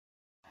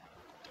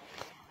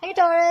Hey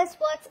Taurus,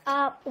 what's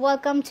up?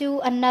 Welcome to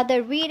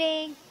another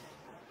reading.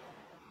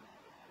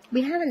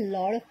 We have a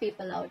lot of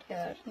people out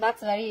here.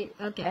 That's very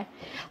okay.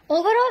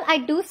 Overall,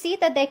 I do see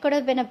that there could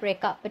have been a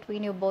breakup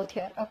between you both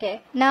here.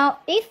 Okay.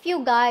 Now, if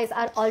you guys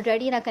are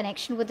already in a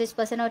connection with this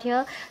person out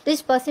here,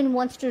 this person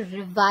wants to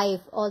revive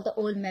all the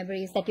old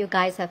memories that you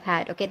guys have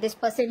had. Okay. This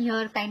person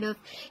here kind of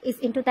is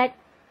into that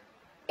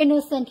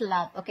innocent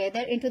love. Okay.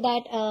 They're into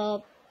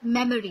that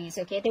memories.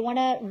 Okay,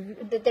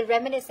 they're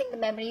reminiscing the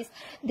memories,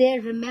 they're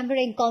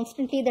remembering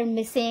constantly, they're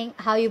missing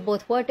how you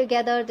both were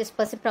together. This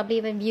person probably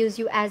even views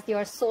you as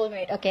your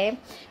soulmate. Okay,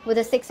 with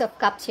the 6 of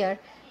Cups here.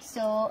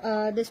 So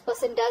this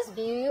person does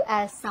view you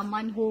as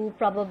someone who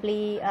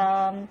probably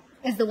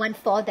is the one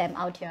for them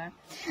out here.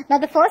 Now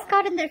the first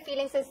card in their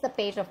feelings is the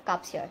Page of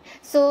Cups here.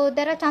 So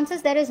there are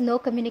chances there is no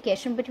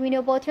communication between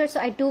you both here. So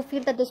I do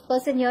feel that this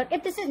person here,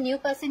 if this is a new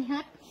person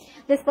here,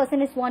 this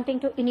person is wanting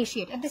to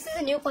initiate. If this is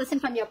a new person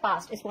from your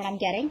past is what I'm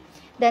getting,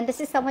 then this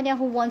is someone here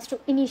who wants to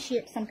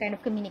initiate some kind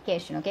of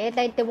communication. Okay,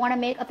 they want to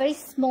make a very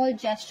small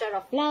gesture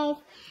of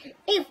love.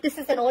 If this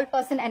is an old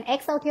person, an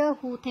ex out here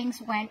who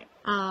things went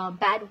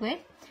bad with,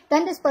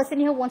 then this person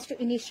here wants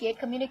to initiate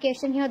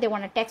communication here. They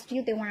want to text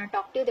you, they want to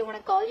talk to you, they want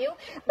to call you.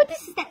 But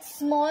this is that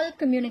small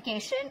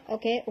communication,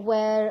 okay,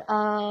 where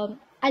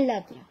I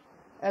love you,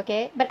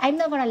 okay, but I'm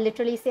not going to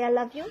literally say I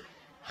love you.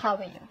 How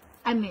are you?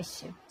 I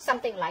miss you.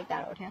 Something like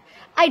that out here.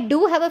 I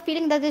do have a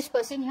feeling that this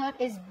person here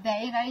is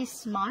very, very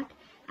smart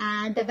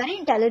and they're very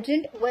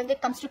intelligent when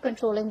it comes to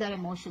controlling their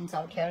emotions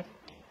out here.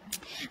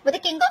 With the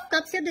King of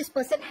Cups here, this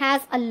person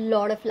has a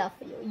lot of love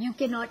for you. You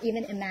cannot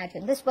even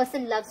imagine. This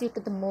person loves you to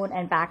the moon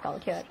and back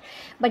out here.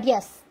 But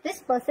yes, this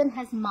person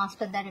has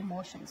mastered their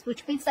emotions,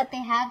 which means that they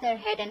have their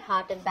head and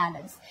heart in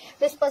balance.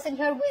 This person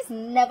here who is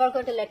never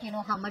going to let you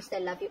know how much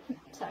they love you.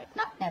 Sorry,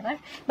 not never.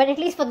 But at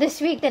least for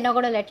this week, they're not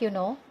going to let you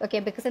know.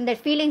 Okay, because in their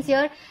feelings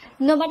here,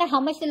 no matter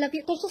how much they love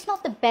you, they're just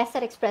not the best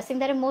at expressing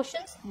their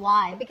emotions.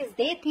 Why? Because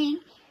they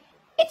think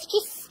it's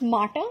just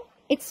smarter,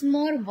 it's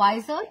more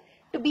wiser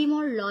to be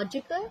more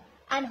logical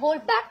and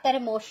hold back their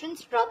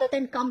emotions rather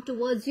than come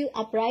towards you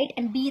upright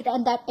and be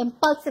in that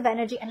impulsive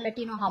energy and let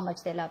you know how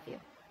much they love you.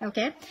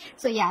 Okay,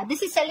 so yeah,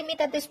 this is telling me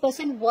that this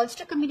person wants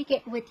to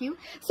communicate with you.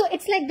 So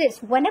it's like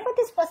this, whenever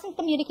this person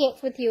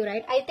communicates with you,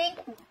 right, I think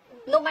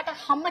no matter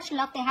how much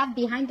love they have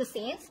behind the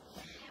scenes,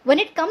 when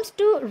it comes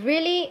to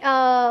really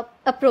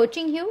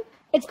approaching you,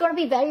 it's going to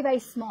be very, very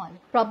small,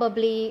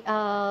 probably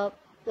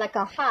like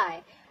a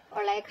hi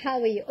or like how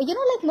are you, you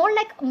know,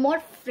 like more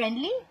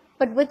friendly,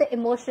 but with the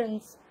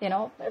emotions, you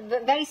know,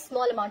 very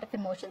small amount of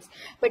emotions.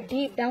 But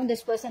deep down,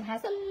 this person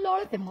has a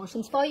lot of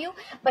emotions for you.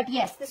 But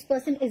yes, this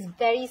person is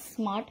very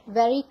smart,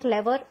 very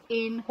clever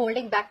in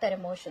holding back their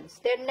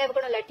emotions. They're never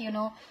going to let you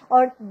know,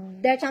 or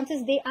their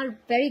chances, they are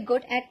very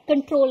good at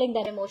controlling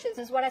their emotions,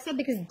 is what I said,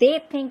 because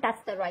they think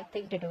that's the right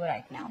thing to do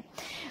right now.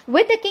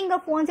 With the King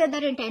of Wands here,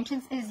 their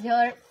intentions is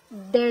here,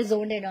 they're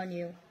zoned in on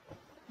you.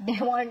 They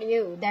want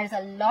you. There's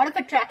a lot of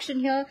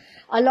attraction here,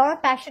 a lot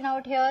of passion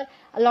out here,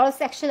 a lot of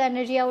sexual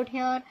energy out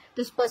here.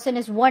 This person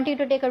is wanting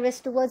to take a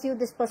risk towards you.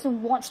 This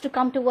person wants to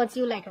come towards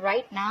you like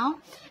right now.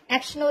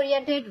 Action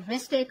oriented,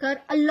 risk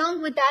taker.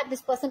 Along with that,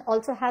 this person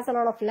also has a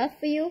lot of love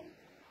for you.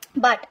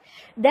 But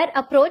their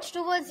approach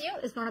towards you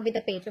is going to be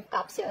the Page of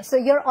Cups here. So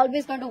you're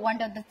always going to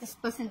wonder that this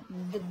person,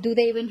 do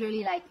they even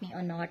really like me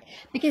or not?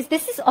 Because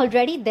this is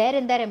already there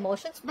in their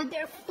emotions, but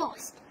they're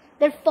forced.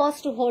 They're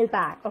forced to hold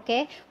back,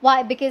 okay?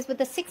 Why? Because with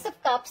the 6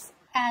 of Cups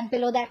and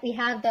below that we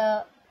have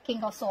the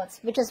King of Swords,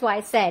 which is why I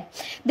said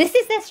this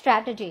is their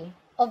strategy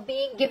of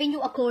giving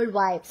you a cold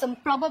vibe. So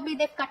probably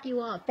they've cut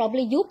you off.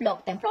 Probably you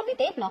block them. Probably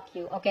they block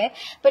you, okay?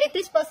 But if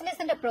this person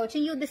isn't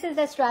approaching you, this is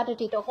their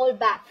strategy to hold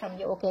back from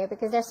you, okay?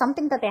 Because there's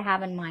something that they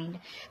have in mind.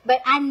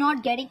 But I'm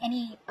not getting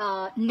any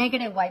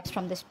negative vibes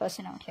from this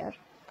person out here.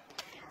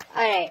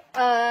 Alright,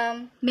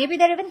 maybe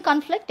they're even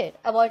conflicted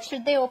about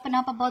should they open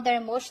up about their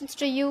emotions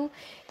to you.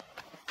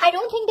 I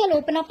don't think they'll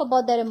open up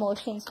about their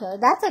emotions here.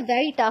 That's a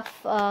very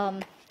tough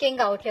king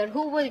out here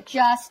who will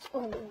just,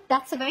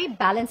 that's a very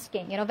balanced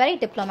king, you know, very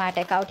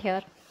diplomatic out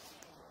here.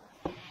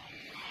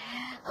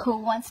 Who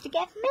wants to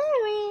get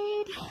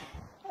married?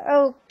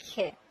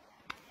 Okay.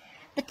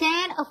 The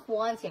 10 of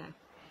Wands here.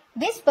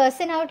 This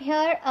person out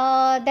here,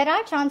 there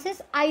are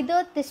chances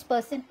either this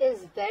person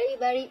is very,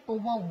 very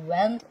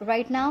overwhelmed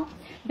right now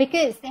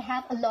because they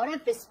have a lot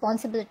of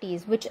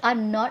responsibilities which are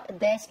not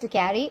theirs to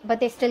carry, but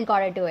they still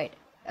gotta do it.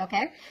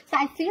 Okay, so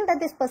I feel that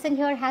this person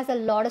here has a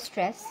lot of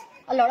stress,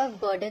 a lot of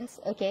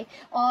burdens, okay,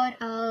 or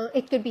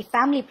it could be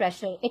family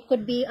pressure, it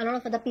could be a lot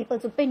of other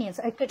people's opinions,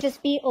 or it could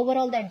just be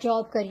overall their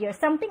job, career,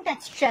 something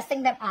that's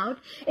stressing them out.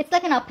 It's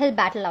like an uphill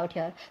battle out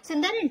here. So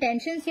in their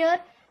intentions here,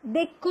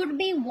 they could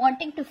be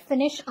wanting to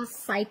finish a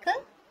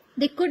cycle,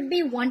 they could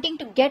be wanting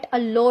to get a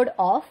load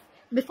off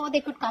before they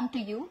could come to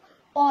you,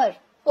 or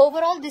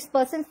overall this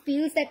person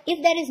feels that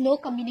if there is no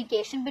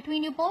communication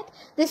between you both,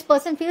 this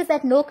person feels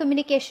that no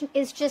communication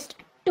is just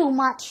too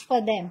much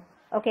for them,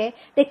 okay?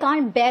 They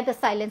can't bear the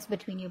silence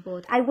between you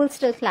both. I will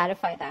still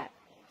clarify that.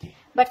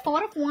 But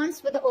Four of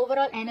Wands with the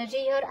overall energy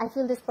here, I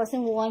feel this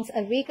person wants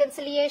a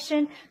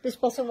reconciliation. This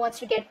person wants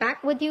to get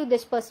back with you.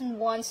 This person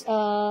wants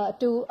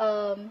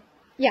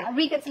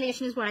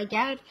reconciliation is what I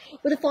get.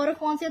 With the Four of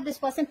Wands here, this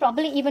person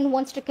probably even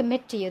wants to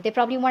commit to you. They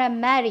probably want to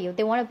marry you.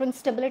 They want to bring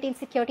stability and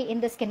security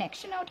in this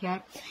connection out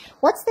here.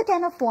 What's the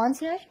Ten of Wands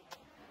here?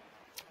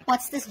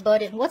 What's this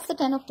burden? What's the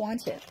Ten of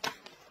Wands here?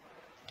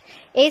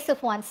 Ace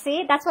of Wands.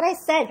 See, that's what I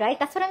said, right?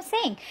 That's what I'm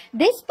saying.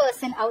 This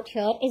person out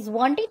here is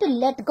wanting to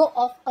let go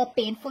of a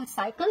painful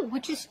cycle,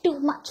 which is too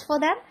much for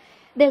them.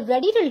 They're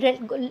ready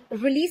to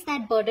release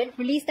that burden,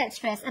 release that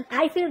stress. And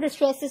I feel the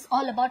stress is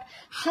all about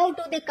how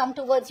do they come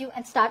towards you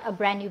and start a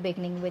brand new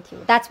beginning with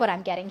you. That's what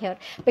I'm getting here.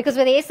 Because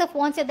with Ace of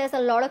Wands here, there's a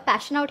lot of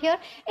passion out here.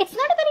 It's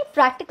not a very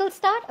practical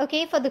start,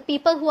 okay? For the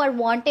people who are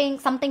wanting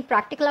something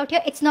practical out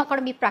here, it's not going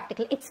to be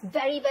practical. It's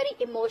very, very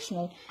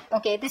emotional,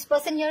 okay? This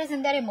person here is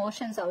in their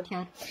emotions out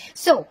here.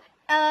 So,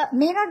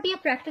 may not be a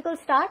practical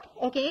start,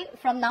 okay,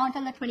 from now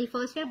until the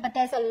 21st here, but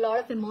there's a lot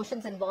of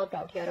emotions involved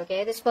out here,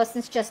 okay. This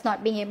person's just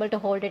not being able to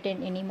hold it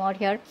in anymore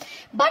here.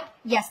 But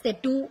yes, they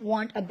do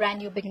want a brand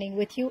new beginning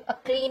with you, a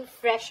clean,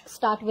 fresh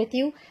start with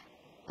you.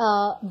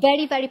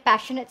 Very, very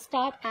passionate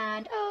start,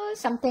 and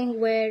something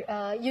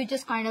where you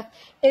just kind of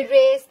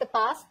erase the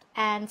past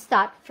and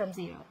start from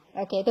zero.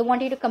 Okay, they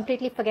want you to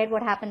completely forget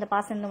what happened in the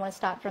past and they want to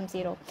start from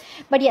zero.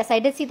 But yes, I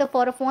did see the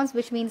Four of Wands,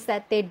 which means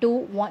that they do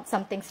want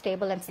something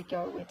stable and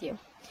secure with you.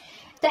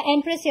 The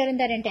Empress here in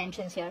their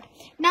intentions here.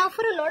 Now,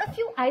 for a lot of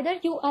you, either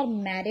you are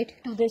married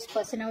to this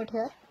person out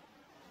here.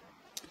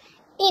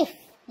 If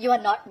you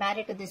are not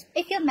married to this,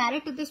 if you're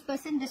married to this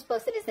person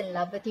is in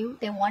love with you.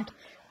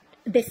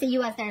 They see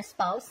you as their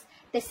spouse.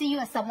 They see you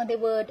as someone they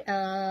would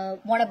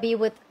want to be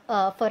with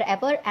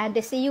forever, and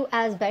they see you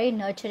as very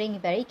nurturing,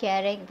 very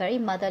caring, very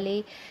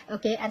motherly,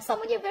 okay, and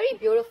someone you're very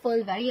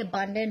beautiful, very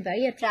abundant,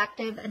 very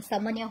attractive, and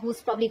someone here who's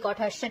probably got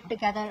her shit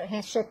together,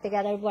 his shit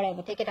together,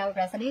 whatever, take it how it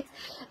resonates.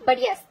 But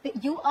yes,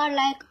 you are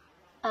like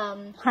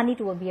honey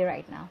to a bee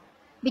right now.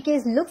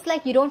 Because looks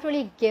like you don't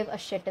really give a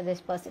shit to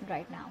this person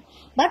right now.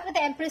 But with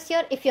the Empress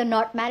here, if you're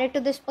not married to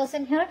this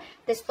person here,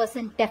 this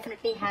person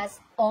definitely has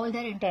all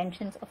their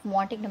intentions of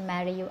wanting to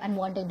marry you and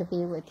wanting to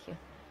be with you.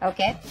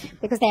 Okay?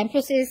 Because the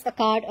Empress is the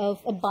card of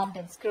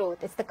abundance,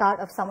 growth. It's the card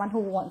of someone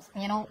who wants,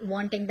 you know,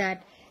 wanting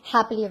that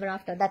happily ever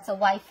after. That's a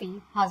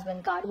wifey,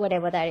 husband card,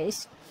 whatever that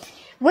is.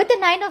 With the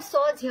Nine of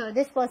Swords here,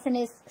 this person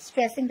is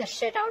stressing the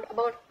shit out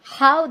about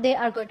how they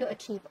are going to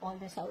achieve all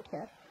this out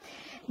here.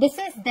 This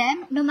is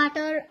them, no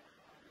matter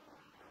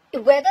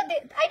whether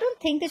I don't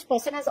think this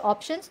person has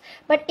options,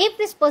 but if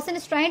this person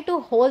is trying to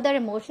hold their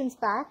emotions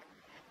back,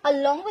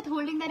 along with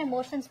holding their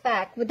emotions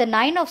back, with the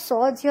Nine of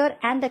Swords here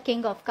and the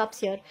King of Cups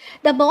here,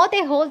 the more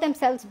they hold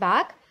themselves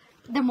back,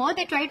 the more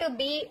they try to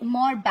be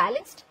more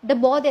balanced, the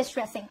more they're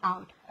stressing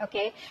out,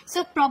 okay?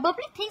 So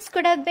probably things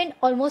could have been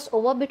almost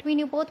over between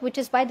you both, which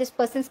is why this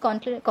person's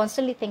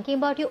constantly thinking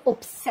about you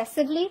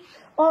obsessively,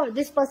 or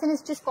this person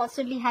is just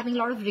constantly having a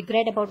lot of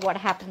regret about what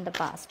happened in the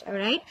past, all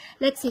right?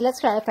 Let's see, let's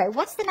clarify.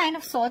 What's the Nine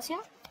of Swords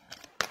here?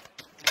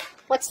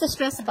 What's the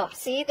stress about?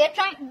 See, they're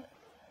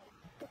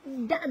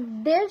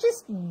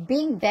just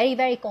being very,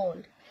 very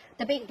cold.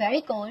 They're being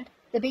very cold.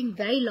 They're being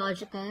very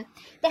logical.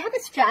 They have a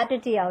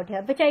strategy out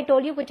here, which I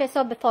told you, which I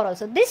saw before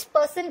also. This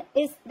person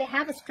they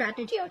have a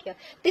strategy out here.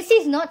 This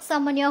is not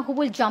someone here who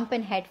will jump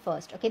in head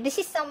first, okay? This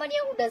is someone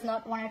here who does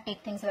not want to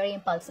take things very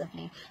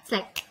impulsively. It's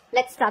like,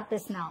 let's start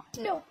this now.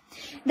 No.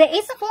 The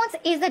Ace of Wands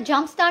is the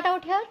jump start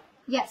out here.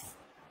 Yes.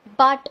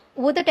 But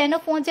with the Ten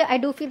of Wands here, I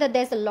do feel that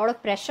there's a lot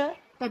of pressure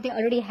that they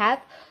already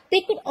have. They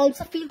could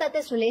also feel that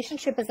this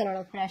relationship is a lot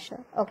of pressure.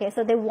 Okay,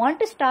 so they want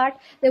to start,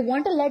 they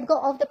want to let go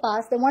of the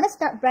past, they want to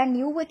start brand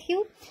new with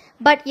you.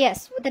 But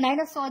yes, with the Nine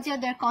of Swords here,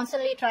 they're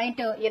constantly trying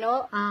to, you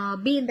know,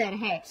 be in their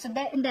head. So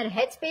they're in their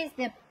headspace,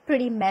 they're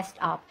pretty messed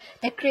up.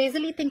 They're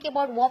crazily thinking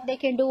about what they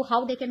can do,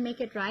 how they can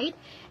make it right.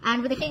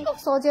 And with the King of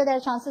Swords here, there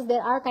are chances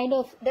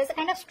there's a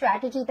kind of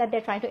strategy that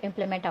they're trying to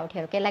implement out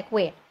here. Okay, like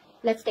wait,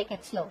 let's take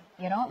it slow,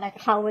 you know, like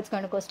how it's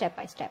going to go step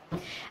by step.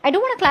 I do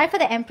want to clarify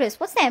the Empress.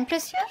 What's the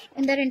Empress here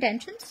in their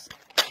intentions?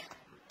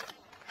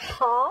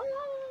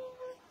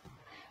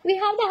 We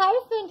have the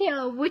Hierophant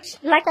here, which,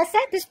 like I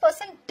said, this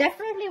person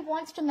definitely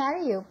wants to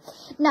marry you.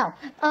 Now,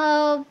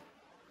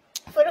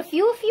 for a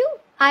few of you,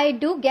 I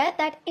do get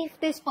that if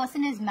this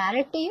person is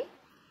married to you,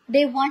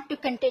 they want to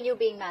continue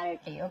being married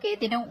to you, okay?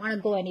 They don't want to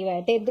go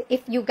anywhere.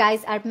 If you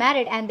guys are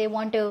married and they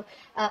want to,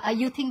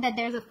 you think that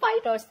there's a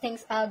fight or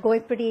things are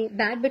going pretty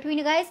bad between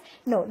you guys,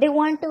 no, they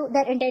want to,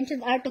 their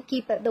intentions are to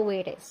keep it the way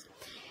it is.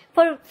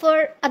 For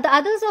the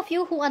others of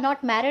you who are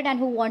not married and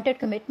who wanted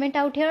commitment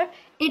out here,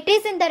 it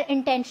is in their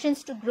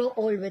intentions to grow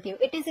old with you.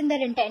 It is in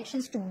their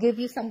intentions to give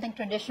you something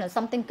traditional,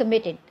 something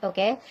committed,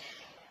 okay?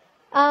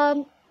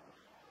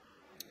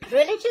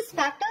 Religious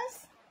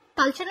factors,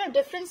 cultural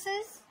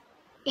differences,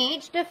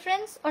 age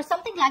difference or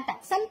something like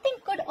that. Something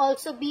could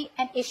also be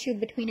an issue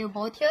between you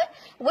both here,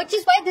 which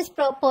is why this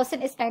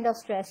person is kind of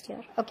stressed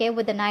here, okay,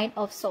 with the Nine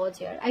of Swords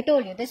here. I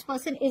told you, this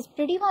person is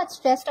pretty much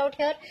stressed out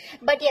here.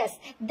 But yes,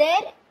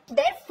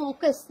 their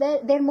focus,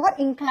 they're more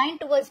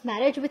inclined towards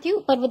marriage with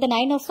you. But with the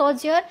Nine of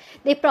Swords here,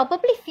 they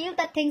probably feel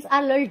that things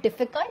are a little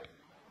difficult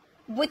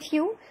with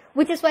you,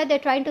 which is why they're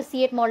trying to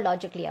see it more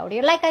logically out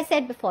here. Like I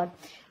said before,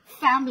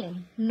 family,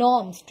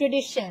 norms,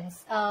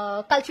 traditions,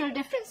 cultural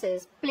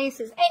differences,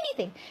 places,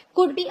 anything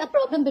could be a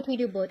problem between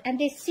you both. And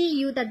they see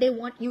you that they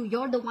want you,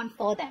 you're the one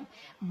for them.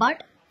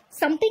 But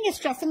something is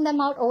stressing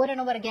them out over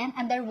and over again,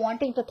 and they're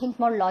wanting to think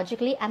more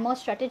logically and more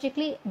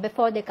strategically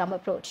before they come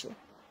approach you.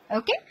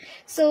 Okay,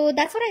 so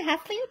that's what I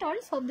have for you,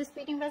 Taurus. Hope this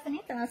reading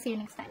resonates, and I'll see you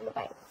next time.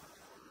 Bye-bye.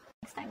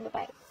 Next time,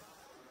 bye-bye.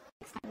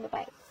 Next time,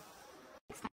 bye-bye.